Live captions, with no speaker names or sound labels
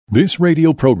This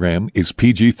radio program is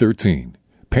PG-13.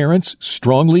 Parents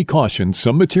strongly caution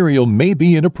some material may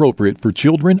be inappropriate for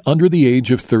children under the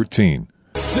age of 13.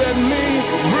 Set me free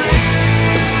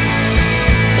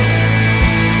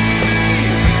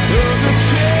of the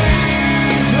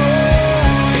chains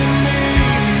holding me.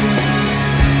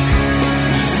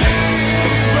 Is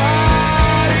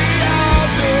anybody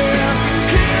out there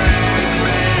hearing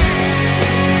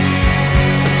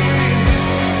me?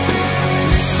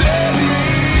 Set me free.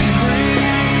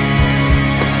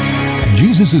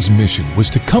 Jesus' mission was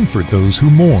to comfort those who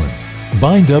mourn,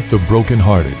 bind up the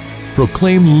brokenhearted,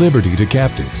 proclaim liberty to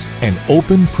captives, and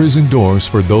open prison doors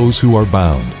for those who are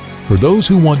bound. For those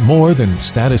who want more than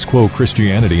status quo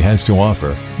Christianity has to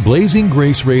offer, Blazing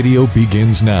Grace Radio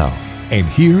begins now. And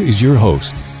here is your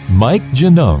host, Mike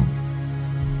Janung.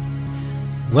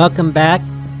 Welcome back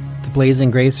to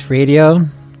Blazing Grace Radio.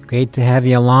 Great to have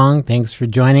you along. Thanks for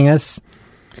joining us.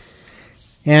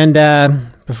 And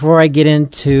before I get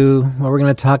into what we're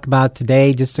going to talk about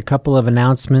today, just a couple of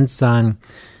announcements on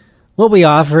what we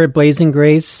offer at Blazing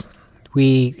Grace.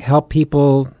 We help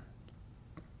people,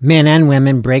 men and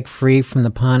women, break free from the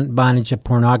bondage of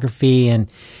pornography and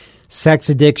sex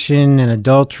addiction and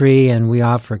adultery, and we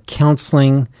offer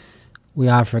counseling. We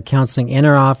offer counseling in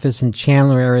our office in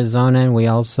Chandler, Arizona, and we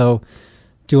also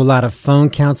do a lot of phone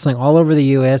counseling all over the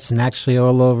U.S. and actually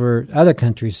all over other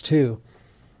countries too.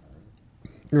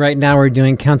 Right now we're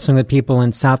doing counseling with people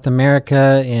in South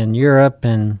America and Europe,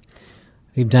 and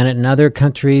we've done it in other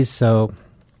countries, so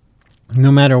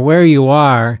no matter where you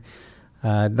are,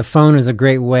 the phone is a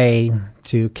great way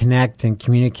to connect and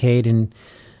communicate. And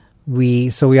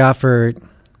we offer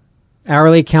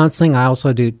hourly counseling. I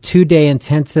also do 2-day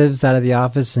intensives out of the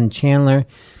office in Chandler.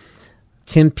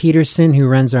 Tim Peterson, who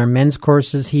runs our men's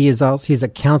courses, he's a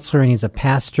counselor and he's a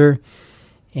pastor,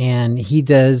 and he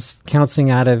does counseling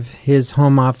out of his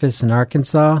home office in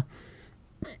Arkansas,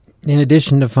 in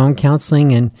addition to phone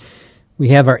counseling. And we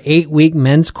have our 8-week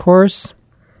men's course,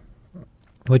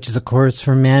 which is a course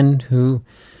for men who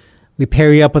we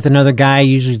pair you up with another guy.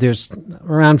 Usually there's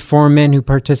around 4 men who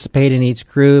participate in each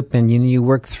group, and you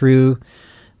work through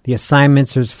the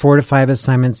assignments. There's 4 to 5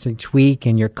 assignments each week,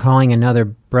 and you're calling another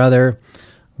brother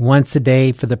once a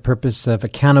day for the purpose of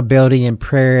accountability and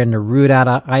prayer and to root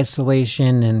out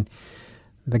isolation. And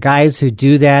the guys who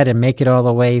do that and make it all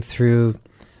the way through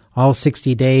all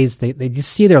 60 days, they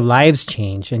just see their lives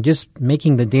change. And just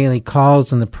making the daily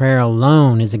calls and the prayer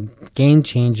alone is a game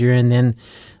changer. And then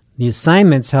the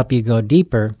assignments help you go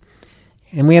deeper.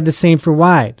 And we have the same for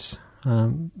wives. I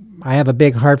have a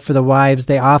big heart for the wives.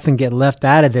 They often get left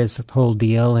out of this whole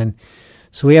deal. And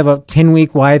so we have a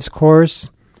 10-week wives course.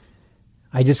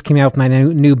 I just came out with my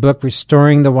new book,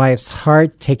 Restoring the Wife's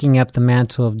Heart, Taking Up the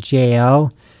Mantle of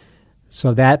Jael.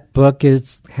 So that book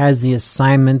has the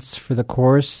assignments for the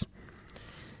course.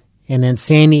 And then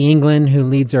Sandy England, who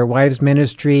leads our wives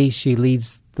ministry, she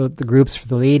leads the groups for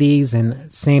the ladies.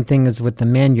 And same thing as with the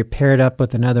men. You're paired up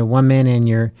with another woman and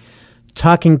you're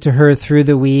talking to her through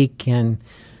the week. And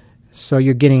so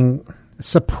you're getting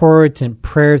support and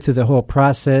prayer through the whole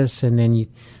process. And then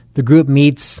the group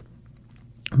meets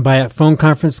by a phone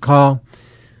conference call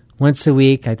once a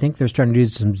week. I think they're starting to do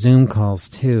some Zoom calls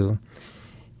too.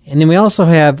 And then we also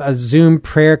have a Zoom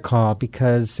prayer call,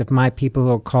 because if my people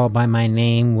who are called by my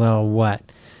name will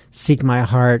what? Seek my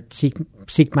heart, seek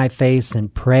my face,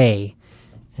 and pray,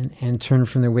 and turn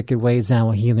from their wicked ways, and I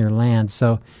will heal their land.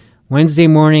 So Wednesday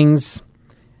mornings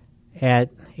at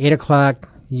 8 o'clock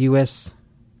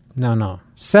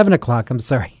 7 o'clock,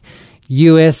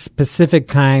 U.S. Pacific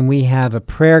time, we have a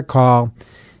prayer call.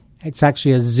 It's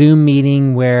actually a Zoom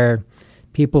meeting where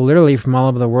people literally from all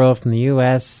over the world, from the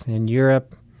U.S. and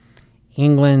Europe,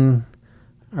 England,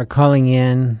 are calling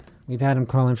in. We've had them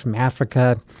call in from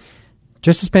Africa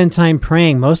just to spend time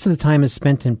praying. Most of the time is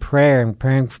spent in prayer and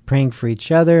praying for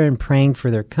each other and praying for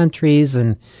their countries.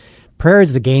 And prayer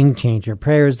is the game changer.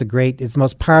 Prayer is it's the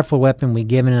most powerful weapon we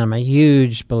give, and I'm a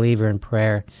huge believer in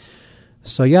prayer.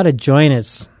 So you ought to join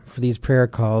us for these prayer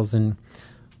calls. And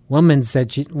one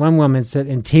woman said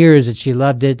in tears that she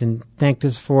loved it and thanked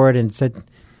us for it, and said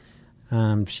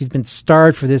she's been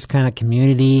starved for this kind of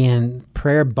community, and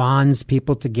prayer bonds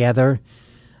people together.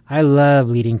 I love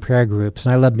leading prayer groups,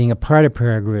 and I love being a part of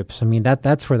prayer groups. I mean,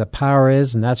 that's where the power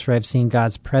is, and that's where I've seen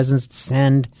God's presence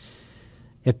descend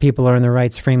if people are in the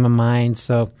right frame of mind.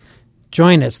 So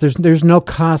join us. There's no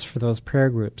cost for those prayer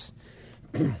groups.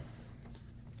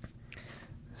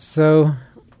 So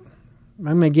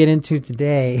I'm going to get into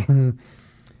today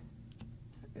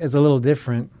is a little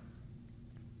different,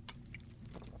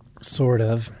 sort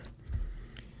of.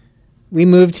 We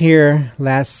moved here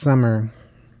last summer,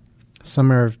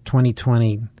 summer of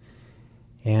 2020,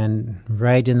 and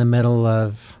right in the middle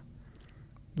of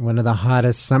one of the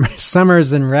hottest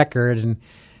summers in record. And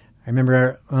I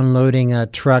remember unloading a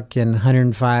truck in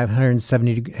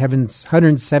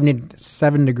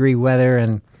 177 degree weather,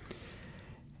 and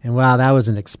wow, that was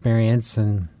an experience.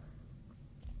 And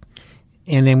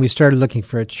then we started looking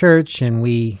for a church, and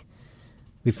we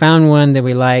found one that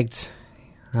we liked,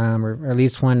 or at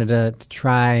least wanted to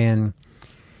try, and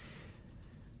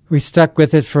we stuck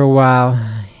with it for a while.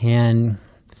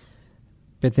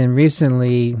 But then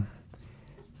recently,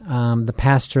 the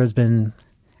pastor has been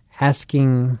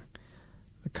asking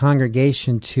the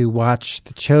congregation to watch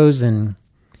The Chosen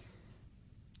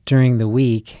during the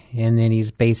week, and then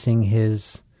he's basing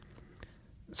his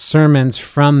sermons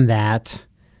from that,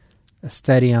 a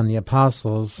study on the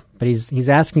apostles. But he's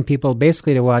asking people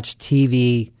basically to watch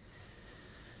TV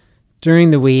during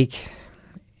the week,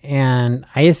 and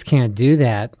I just can't do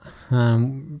that.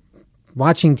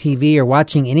 Watching TV or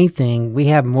watching anything, we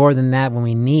have more than that when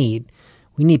we need.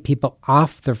 We need people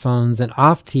off their phones and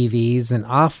off TVs and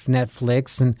off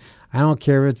Netflix, and I don't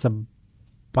care if it's a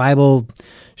Bible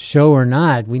show or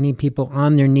not. We need people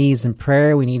on their knees in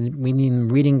prayer. We need them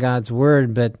reading God's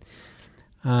Word, but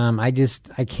I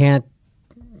can't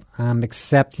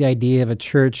accept the idea of a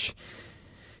church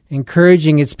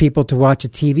encouraging its people to watch a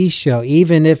TV show,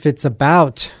 even if it's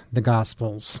about the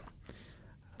Gospels,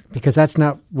 because that's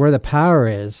not where the power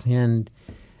is. And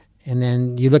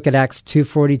then you look at Acts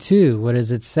 2:42. What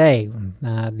does it say?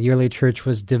 The early church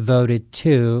was devoted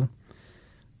to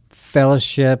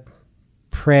fellowship,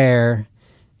 prayer,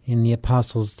 and the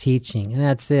apostles' teaching, and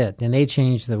that's it. And they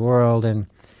changed the world. And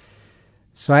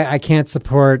so I can't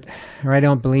support, or I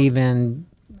don't believe in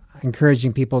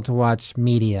encouraging people to watch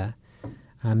media.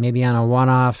 Maybe on a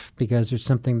one-off because there's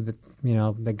something that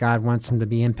that God wants them to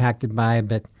be impacted by.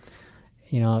 But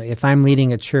if I'm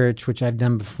leading a church, which I've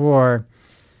done before,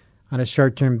 on a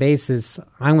short-term basis,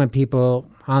 I want people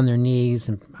on their knees,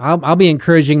 and I'll be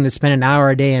encouraging to spend an hour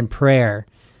a day in prayer.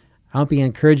 I'll be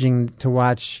encouraging to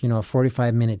watch, a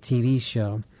 45-minute TV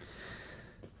show.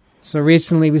 So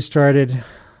recently we started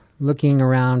looking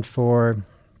around for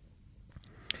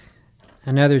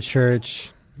another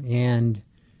church, and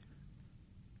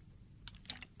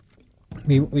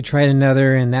we tried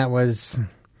another, and that was,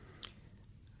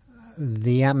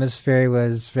 the atmosphere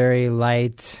was very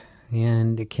light,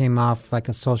 and it came off like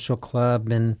a social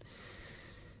club, and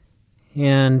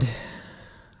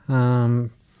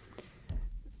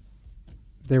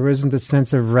there wasn't a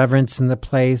sense of reverence in the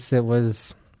place. It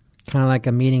was kind of like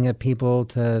a meeting of people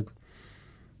to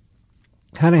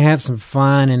kind of have some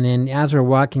fun. And then as we're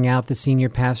walking out, the senior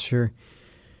pastor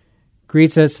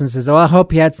greets us and says, "Oh, I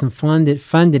hope you had some fun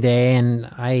today." And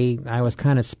I was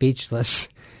kind of speechless,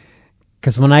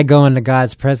 because when I go into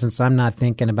God's presence, I'm not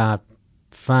thinking about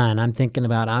fun. I'm thinking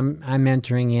about I'm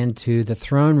entering into the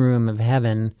throne room of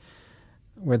heaven,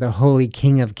 where the Holy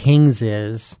King of Kings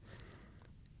is.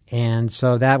 And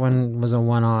so that one was a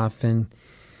one-off. And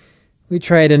we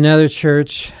tried another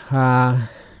church after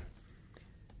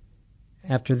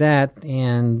that,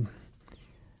 and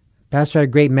Pastor had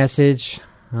a great message.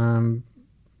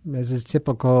 As is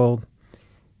typical,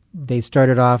 they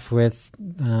started off with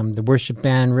the worship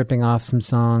band ripping off some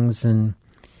songs, and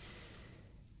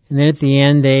then at the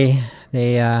end they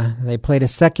played a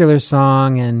secular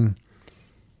song. And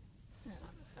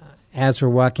as we're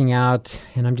walking out,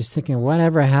 and I'm just thinking,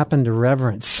 whatever happened to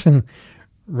reverence and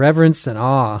reverence and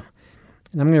awe?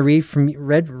 And I'm going to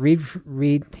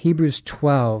read Hebrews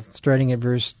 12, starting at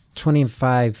verse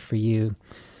 25 for you.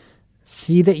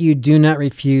 "See that you do not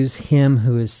refuse him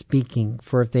who is speaking,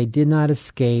 for if they did not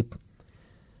escape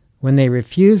when they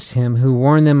refused him who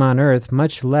warned them on earth,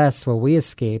 much less will we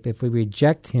escape if we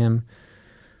reject him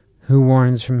who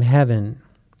warns from heaven.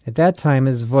 At that time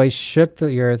his voice shook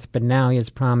the earth, but now he has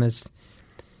promised,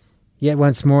 yet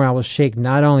once more I will shake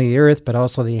not only the earth, but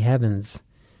also the heavens."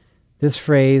 This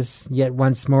phrase, "yet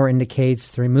once more,"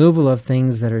 indicates the removal of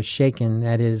things that are shaken,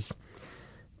 that is,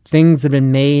 things that have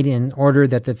been made in order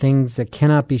that the things that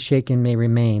cannot be shaken may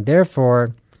remain.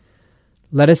 Therefore,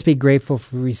 let us be grateful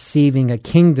for receiving a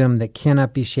kingdom that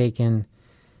cannot be shaken,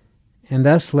 and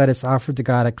thus let us offer to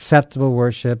God acceptable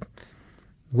worship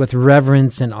with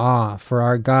reverence and awe, for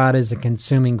our God is a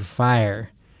consuming fire.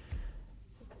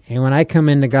 And when I come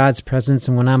into God's presence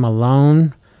and when I'm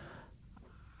alone,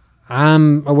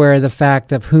 I'm aware of the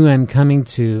fact of who I'm coming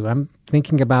to. I'm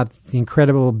thinking about the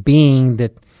incredible being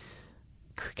that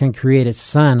can create a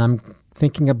sun. I'm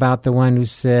thinking about the one who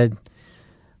said,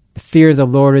 "The fear of the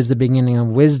Lord is the beginning of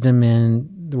wisdom,"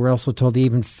 and we're also told to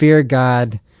even fear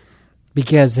God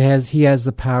because he has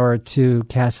the power to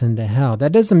cast into hell.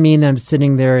 That doesn't mean that I'm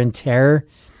sitting there in terror.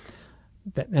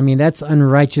 That's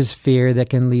unrighteous fear that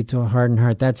can lead to a hardened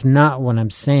heart. That's not what I'm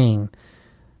saying.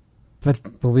 But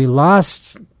we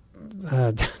lost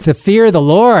the fear of the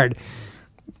Lord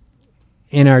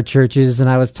in our churches, and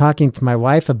I was talking to my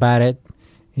wife about it,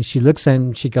 and she looks at me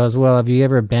and she goes, well, have you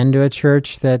ever been to a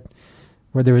church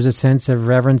where there was a sense of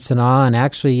reverence and awe? And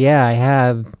actually, yeah, I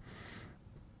have.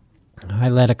 I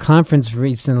led a conference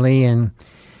recently, and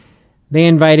they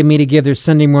invited me to give their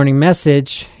Sunday morning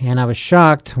message, and I was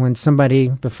shocked when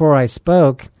before I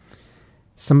spoke,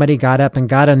 somebody got up and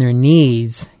got on their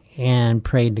knees and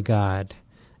prayed to God.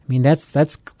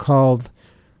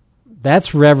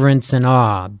 That's reverence and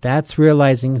awe. That's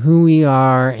realizing who we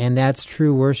are, and that's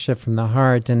true worship from the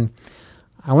heart. And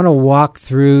I want to walk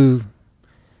through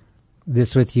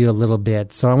this with you a little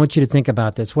bit. So I want you to think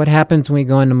about this. What happens when we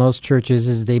go into most churches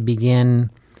is they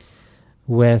begin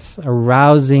with a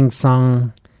rousing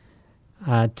song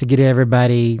to get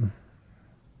everybody,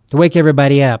 to wake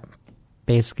everybody up,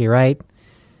 basically, right?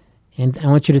 And I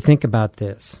want you to think about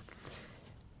this.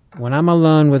 When I'm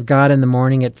alone with God in the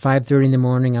morning at 5:30 in the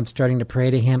morning, I'm starting to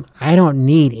pray to Him. I don't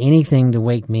need anything to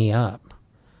wake me up.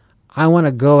 I want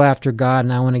to go after God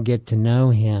and I want to get to know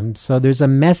Him. So there's a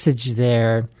message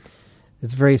there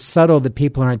that's very subtle that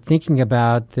people aren't thinking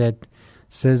about that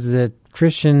says that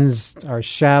Christians are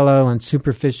shallow and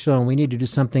superficial and we need to do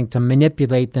something to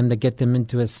manipulate them to get them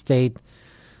into a state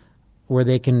where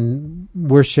they can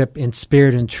worship in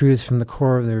spirit and truth from the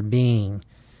core of their being.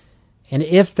 And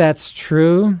if that's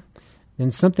true,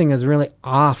 then something is really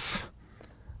off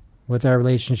with our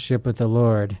relationship with the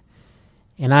Lord.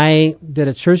 And I did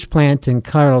a church plant in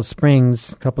Colorado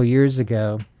Springs a couple years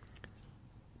ago,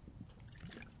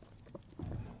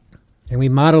 and we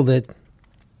modeled it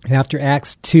after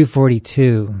Acts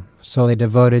 2:42. So they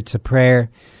devoted to prayer,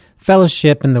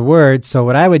 fellowship, and the Word. So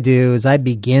what I would do is I'd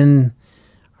begin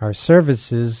our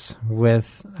services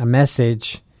with a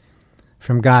message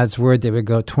from God's Word that would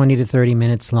go 20 to 30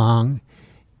 minutes long.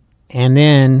 And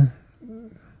then,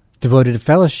 devoted to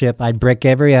fellowship, I'd break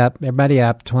everybody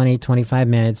up, 20, 25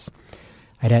 minutes.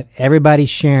 I'd have everybody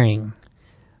sharing.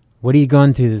 What are you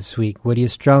going through this week? What are you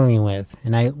struggling with?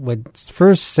 And I would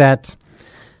first set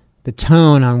the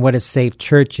tone on what a safe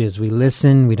church is. We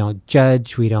listen, we don't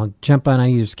judge, we don't jump on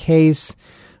either's case.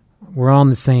 We're all in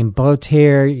the same boat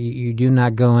here. You do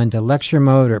not go into lecture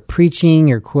mode or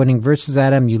preaching or quoting verses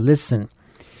at them. You listen.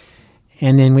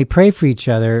 And then we pray for each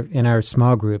other in our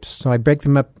small groups. So I break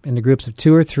them up into groups of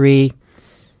 2 or 3.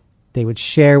 They would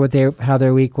share how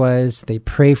their week was. They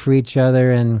pray for each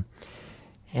other. And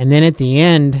then at the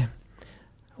end,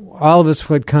 all of us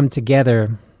would come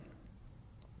together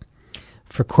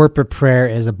for corporate prayer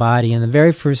as a body. And the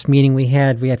very first meeting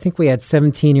I think we had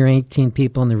 17 or 18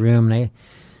 people in the room.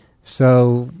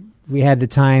 So we had the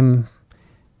time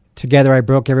together. I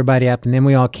broke everybody up, and then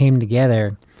we all came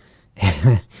together.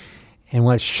 And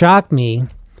what shocked me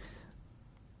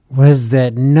was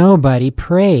that nobody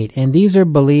prayed. And these are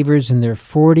believers in their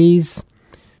 40s,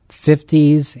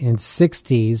 50s, and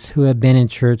 60s who have been in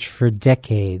church for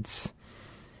decades.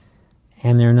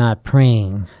 And they're not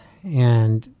praying.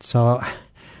 And so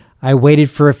I waited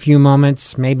for a few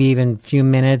moments, maybe even a few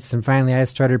minutes, and finally I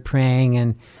started praying,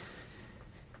 and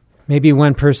maybe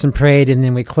one person prayed, and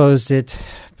then we closed it.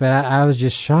 But I was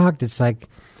just shocked. It's like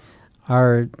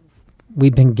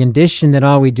we've been conditioned that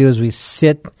all we do is we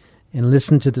sit and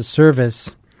listen to the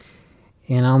service.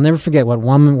 And I'll never forget what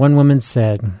one woman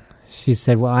said. She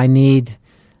said, well, I need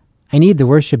the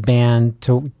worship band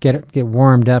to get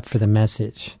warmed up for the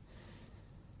message.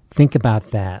 Think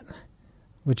about that.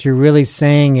 What you're really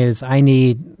saying is I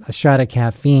need a shot of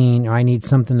caffeine, or I need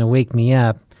something to wake me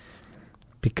up,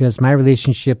 because my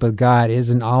relationship with God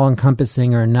isn't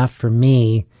all-encompassing or enough for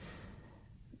me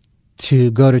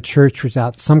to go to church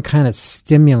without some kind of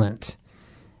stimulant.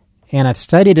 And I've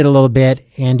studied it a little bit,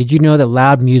 and did you know that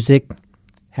loud music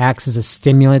acts as a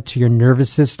stimulant to your nervous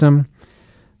system?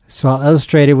 So I'll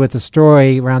illustrate it with a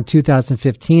story. Around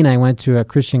 2015, I went to a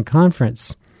Christian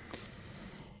conference.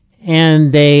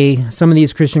 And some of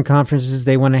these Christian conferences,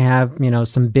 they want to have,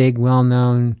 some big,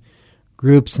 well-known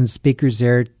groups and speakers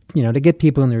there, to get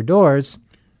people in their doors.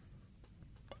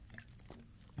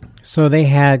 So they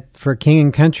had, for King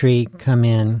and Country come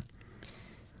in,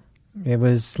 it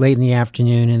was late in the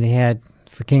afternoon, and they had,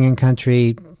 for King and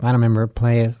Country, I don't remember,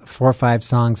 play a 4 or 5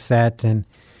 song set, and,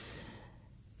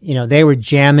 they were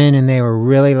jamming, and they were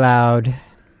really loud,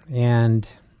 and,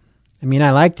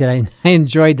 I liked it. I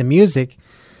enjoyed the music,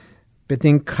 but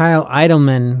then Kyle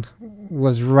Idleman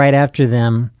was right after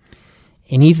them,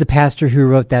 And he's the pastor who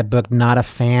wrote that book, Not a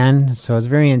Fan. So it's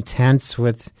very intense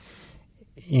with,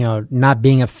 not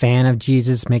being a fan of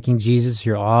Jesus, making Jesus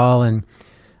your all.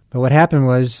 But what happened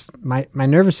was my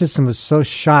nervous system was so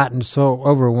shot and so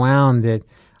overwhelmed that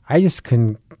I just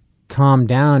couldn't calm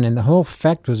down, and the whole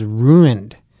effect was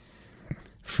ruined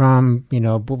from,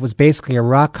 what was basically a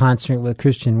rock concert with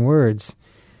Christian words.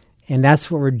 And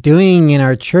that's what we're doing in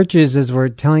our churches, is we're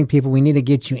telling people we need to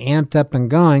get you amped up and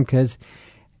going because,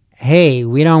 hey,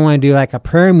 we don't want to do like a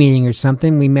prayer meeting or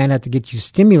something. We might have to get you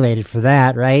stimulated for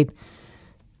that, right?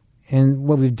 And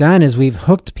what we've done is we've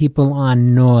hooked people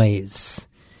on noise.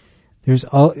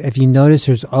 If you notice,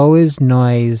 there's always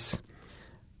noise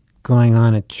going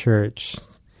on at church.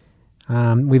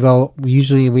 We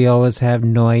always have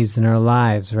noise in our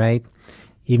lives, right?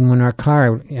 Even when in our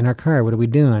car, what are we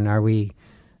doing? Are we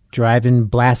driving,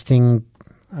 blasting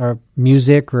our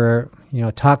music or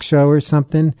talk show or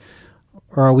something?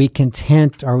 Or are we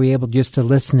content? Are we able just to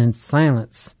listen in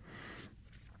silence?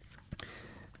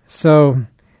 So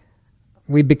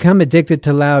we become addicted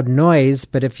to loud noise,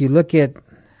 but if you look at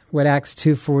what Acts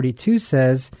 2:42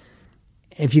 says,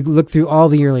 if you look through all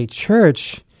the early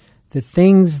church, the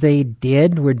things they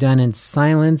did were done in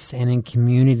silence and in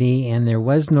community, and there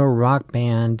was no rock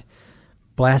band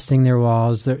blasting their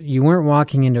walls. You weren't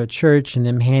walking into a church and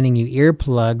them handing you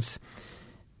earplugs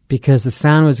because the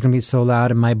sound was going to be so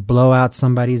loud it might blow out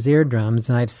somebody's eardrums,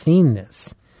 and I've seen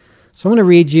this. So I'm going to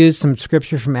read you some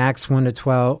scripture from Acts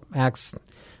 1-12,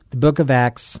 the book of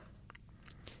Acts.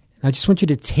 I just want you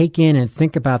to take in and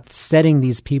think about the setting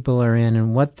these people are in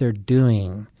and what they're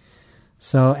doing.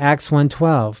 So Acts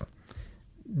 1:12.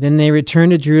 Then they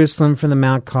returned to Jerusalem from the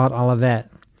mount called Olivet,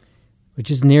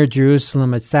 which is near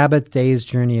Jerusalem, a Sabbath day's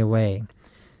journey away.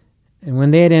 And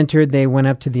when they had entered, they went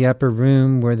up to the upper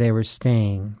room where they were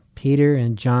staying. Peter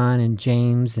and John and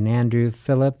James and Andrew,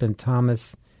 Philip and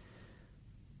Thomas,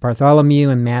 Bartholomew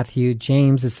and Matthew,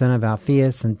 James the son of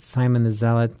Alphaeus and Simon the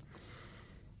Zealot,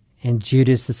 and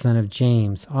Judas the son of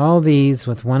James. All these,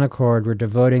 with one accord, were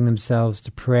devoting themselves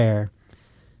to prayer,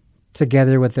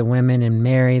 together with the women and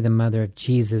Mary, the mother of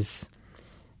Jesus,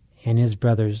 and his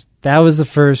brothers. That was the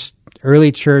first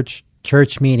early church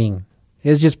meeting. It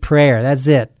was just prayer. That's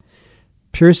it.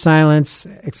 Pure silence,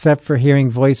 except for hearing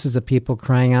voices of people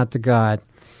crying out to God.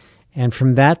 And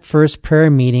from that first prayer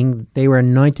meeting, they were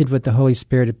anointed with the Holy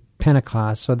Spirit at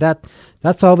Pentecost. So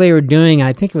that's all they were doing.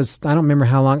 I think it was, I don't remember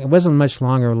how long. It wasn't much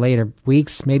longer later.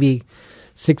 Weeks, maybe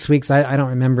 6 weeks. I don't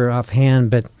remember offhand.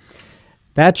 But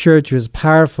that church was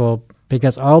powerful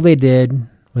because all they did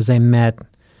was they met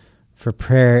for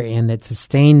prayer, and it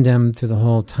sustained them through the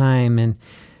whole time. And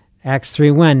Acts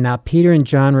 3:1, now Peter and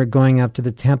John were going up to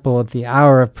the temple at the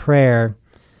hour of prayer,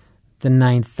 the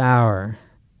 9th hour.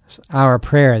 Hour of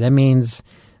prayer. That means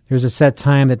there's a set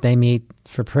time that they meet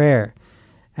for prayer.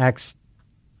 Acts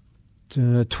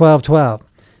 12:12.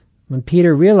 When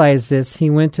Peter realized this, he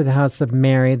went to the house of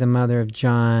Mary, the mother of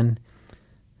John,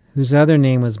 whose other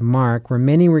name was Mark, where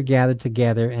many were gathered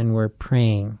together and were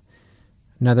praying.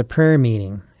 Another prayer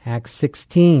meeting. Acts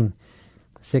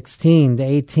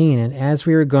 16:16-18. And as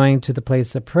we were going to the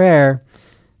place of prayer,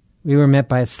 we were met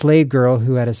by a slave girl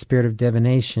who had a spirit of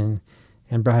divination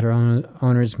and brought her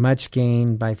owners much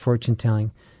gain by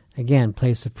fortune-telling. Again,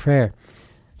 place of prayer.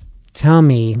 Tell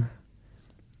me,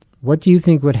 what do you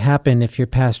think would happen if your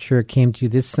pastor came to you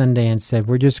this Sunday and said,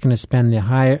 we're just going to spend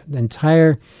the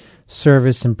entire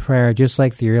service in prayer just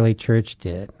like the early church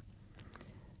did?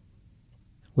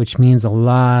 Which means a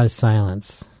lot of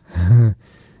silence and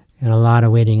a lot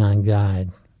of waiting on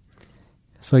God.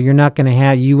 So you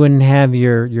wouldn't have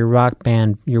your rock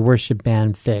band, your worship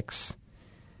band fix.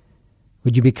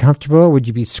 Would you be comfortable, or would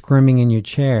you be squirming in your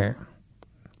chair?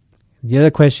 The other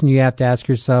question you have to ask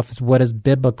yourself is, what is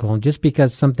biblical? Just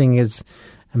because something is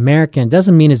American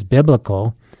doesn't mean it's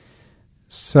biblical.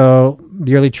 So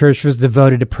the early church was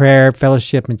devoted to prayer,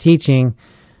 fellowship, and teaching.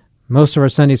 Most of our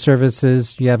Sunday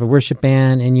services, you have a worship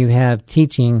band and you have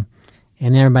teaching,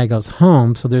 and everybody goes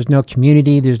home. So there's no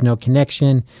community, there's no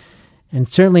connection. And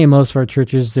certainly in most of our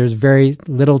churches, there's very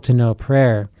little to no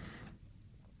prayer.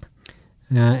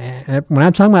 When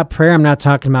I'm talking about prayer, I'm not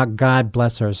talking about God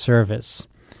bless our service.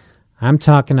 I'm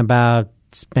talking about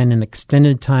spending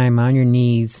extended time on your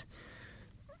knees,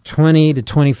 20 to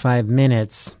 25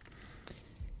 minutes,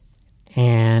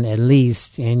 and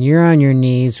you're on your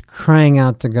knees crying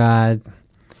out to God,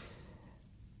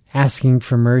 asking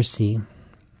for mercy,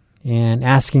 and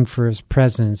asking for His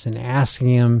presence, and asking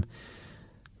Him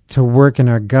to work in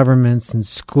our governments and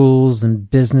schools and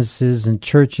businesses and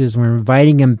churches. We're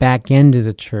inviting Him back into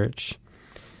the church.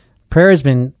 Prayer has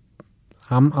been,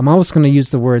 I'm always going to use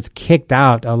the words kicked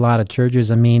out a lot of churches.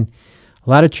 I mean, a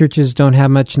lot of churches don't have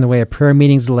much in the way of prayer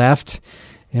meetings left,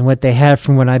 and what they have,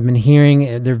 from what I've been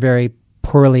hearing, they're very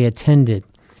poorly attended.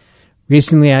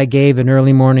 Recently, I gave an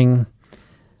early morning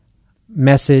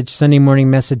message, Sunday morning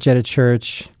message at a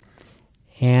church,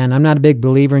 and I'm not a big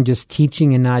believer in just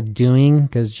teaching and not doing,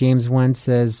 because James 1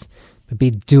 says, "But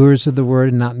be doers of the word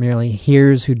and not merely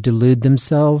hearers who delude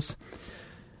themselves."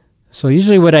 So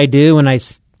usually what I do when I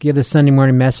give the Sunday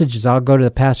morning message is I'll go to the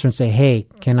pastor and say, "Hey,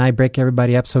 can I break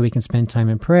everybody up so we can spend time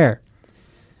in prayer?"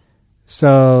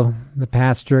 So the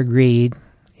pastor agreed,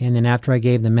 and then after I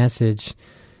gave the message,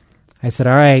 I said,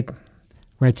 "All right,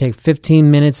 we're going to take 15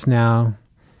 minutes now,"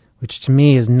 which to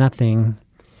me is nothing,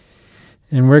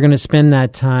 "and we're going to spend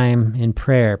that time in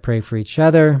prayer, pray for each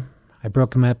other." I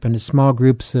broke them up into small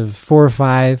groups of 4 or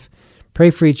 5,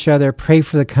 pray for each other, pray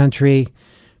for the country,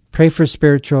 pray for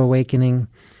spiritual awakening.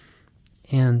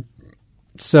 And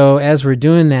so as we're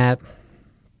doing that,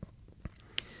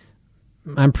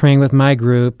 I'm praying with my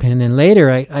group, and then later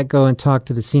I go and talk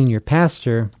to the senior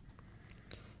pastor,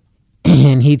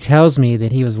 and he tells me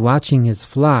that he was watching his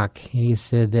flock, and he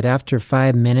said that after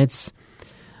 5 minutes,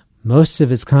 most of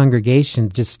his congregation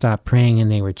just stopped praying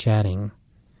and they were chatting.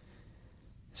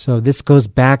 So this goes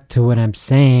back to what I'm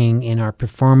saying. In our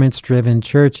performance-driven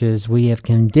churches, we have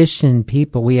conditioned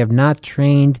people. We have not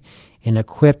trained and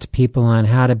equipped people on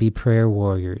how to be prayer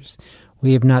warriors.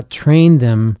 We have not trained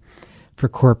them for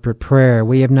corporate prayer.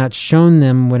 We have not shown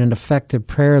them what an effective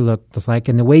prayer looks like.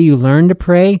 And the way you learn to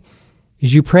pray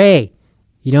is you pray.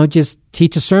 You don't just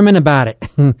teach a sermon about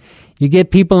it. You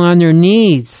get people on their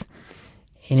knees.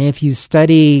 And if you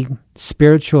study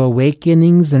spiritual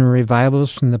awakenings and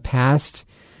revivals from the past,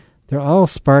 they're all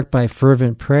sparked by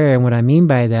fervent prayer. And what I mean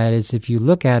by that is, if you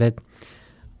look at it,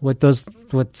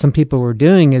 what some people were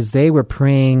doing is they were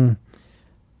praying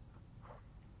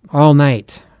all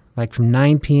night, like from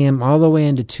 9 p.m. all the way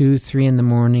into 2, 3 in the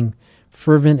morning,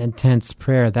 fervent, intense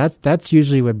prayer. That's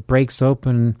usually what breaks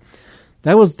open.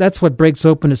 That's what breaks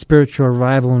open a spiritual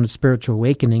revival and a spiritual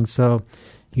awakening. So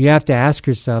you have to ask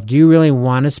yourself, do you really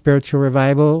want a spiritual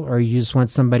revival, or you just want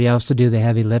somebody else to do the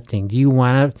heavy lifting? Do you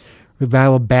want a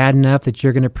revival bad enough that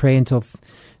you're going to pray until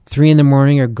 3 in the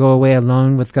morning, or go away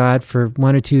alone with God for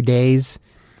 1 or 2 days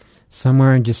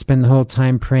somewhere and just spend the whole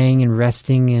time praying and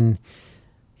resting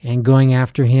and going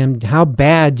after Him? How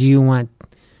bad do you want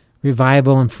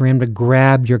revival and for Him to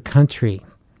grab your country?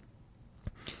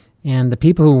 And the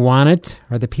people who want it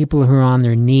are the people who are on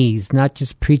their knees, not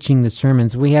just preaching the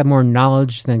sermons. We have more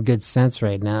knowledge than good sense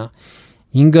right now.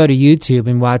 You can go to YouTube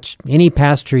and watch any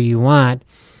pastor you want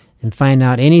and find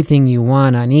out anything you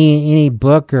want on any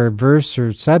book or verse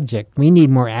or subject. We need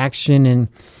more action and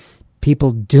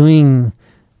people doing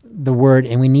the Word,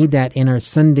 and we need that in our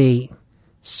Sunday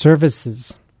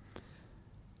services.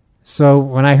 So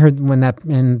when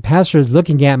the pastor is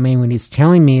looking at me, when he's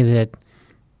telling me that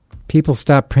people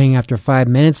stop praying after 5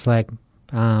 minutes, like,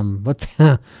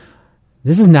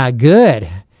 this is not good.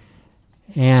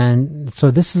 And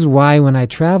so this is why when I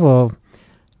travel,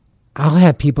 I'll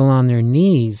have people on their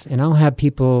knees, and I'll have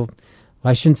people,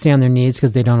 well, I shouldn't say on their knees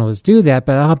because they don't always do that,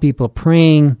 but I'll have people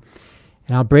praying,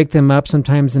 and I'll break them up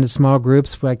sometimes into small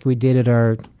groups like we did at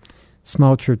our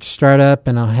small church startup,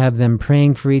 and I'll have them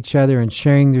praying for each other and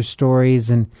sharing their stories.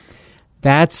 And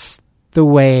that's the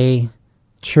way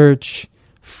church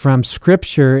from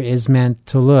Scripture is meant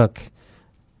to look.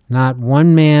 Not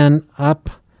one man up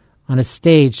on a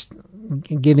stage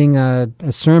giving a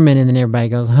sermon and then everybody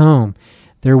goes home.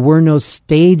 There were no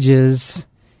stages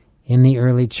in the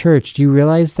early church. Do you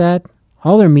realize that?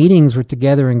 All their meetings were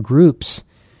together in groups,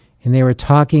 and they were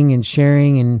talking and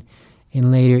sharing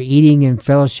and later eating and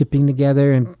fellowshipping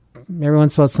together. And every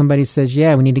once in a while somebody says,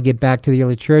 yeah, we need to get back to the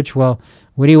early church. Well,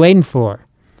 what are you waiting for?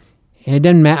 And it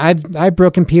doesn't matter. I've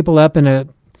broken people up in a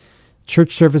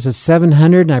church service of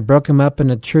 700, and I broke them up in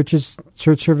a church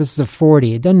services of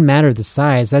 40. It doesn't matter the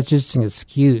size. That's just an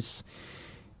excuse.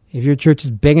 If your church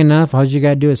is big enough, all you got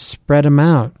to do is spread them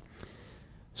out.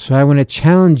 So I want to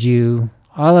challenge you,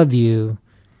 all of you,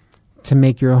 to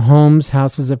make your homes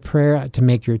houses of prayer, to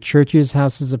make your churches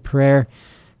houses of prayer.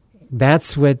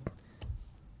 That's what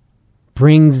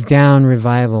brings down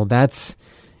revival. And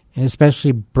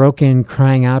especially broken,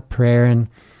 crying out prayer. And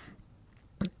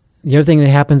the other thing that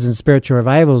happens in spiritual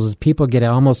revivals is people get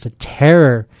almost a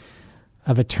terror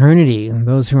of eternity. And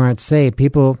those who aren't saved,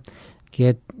 people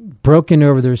get broken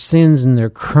over their sins, and they're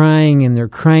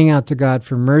crying out to God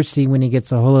for mercy when He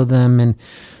gets a hold of them. And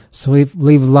so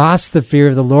we've lost the fear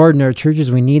of the Lord in our churches.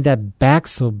 We need that back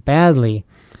so badly.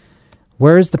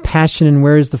 Where is the passion and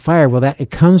where is the fire? Well,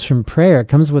 it comes from prayer. It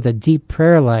comes with a deep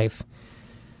prayer life.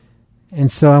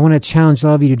 And so I want to challenge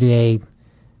all of you today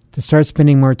to start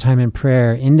spending more time in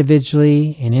prayer,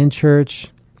 individually and in church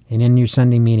and in your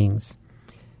Sunday meetings.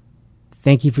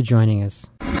 Thank you for joining us.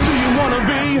 Do you want to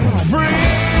be free?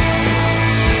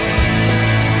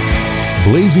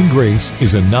 Blazing Grace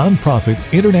is a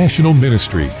non-profit international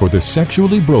ministry for the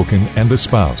sexually broken and the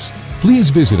spouse. Please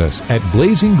visit us at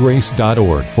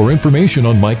blazinggrace.org for information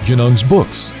on Mike Genung's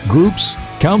books, groups,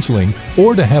 counseling,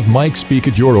 or to have Mike speak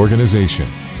at your organization.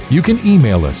 You can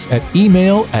email us at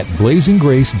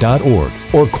email@blazinggrace.org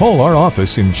or call our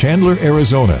office in Chandler,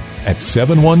 Arizona at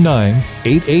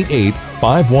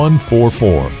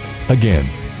 719-888-5144. Again,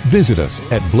 visit us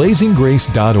at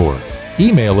blazinggrace.org.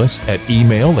 Email us at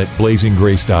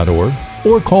email@blazinggrace.org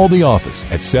or call the office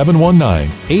at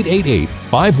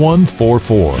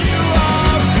 719-888-5144.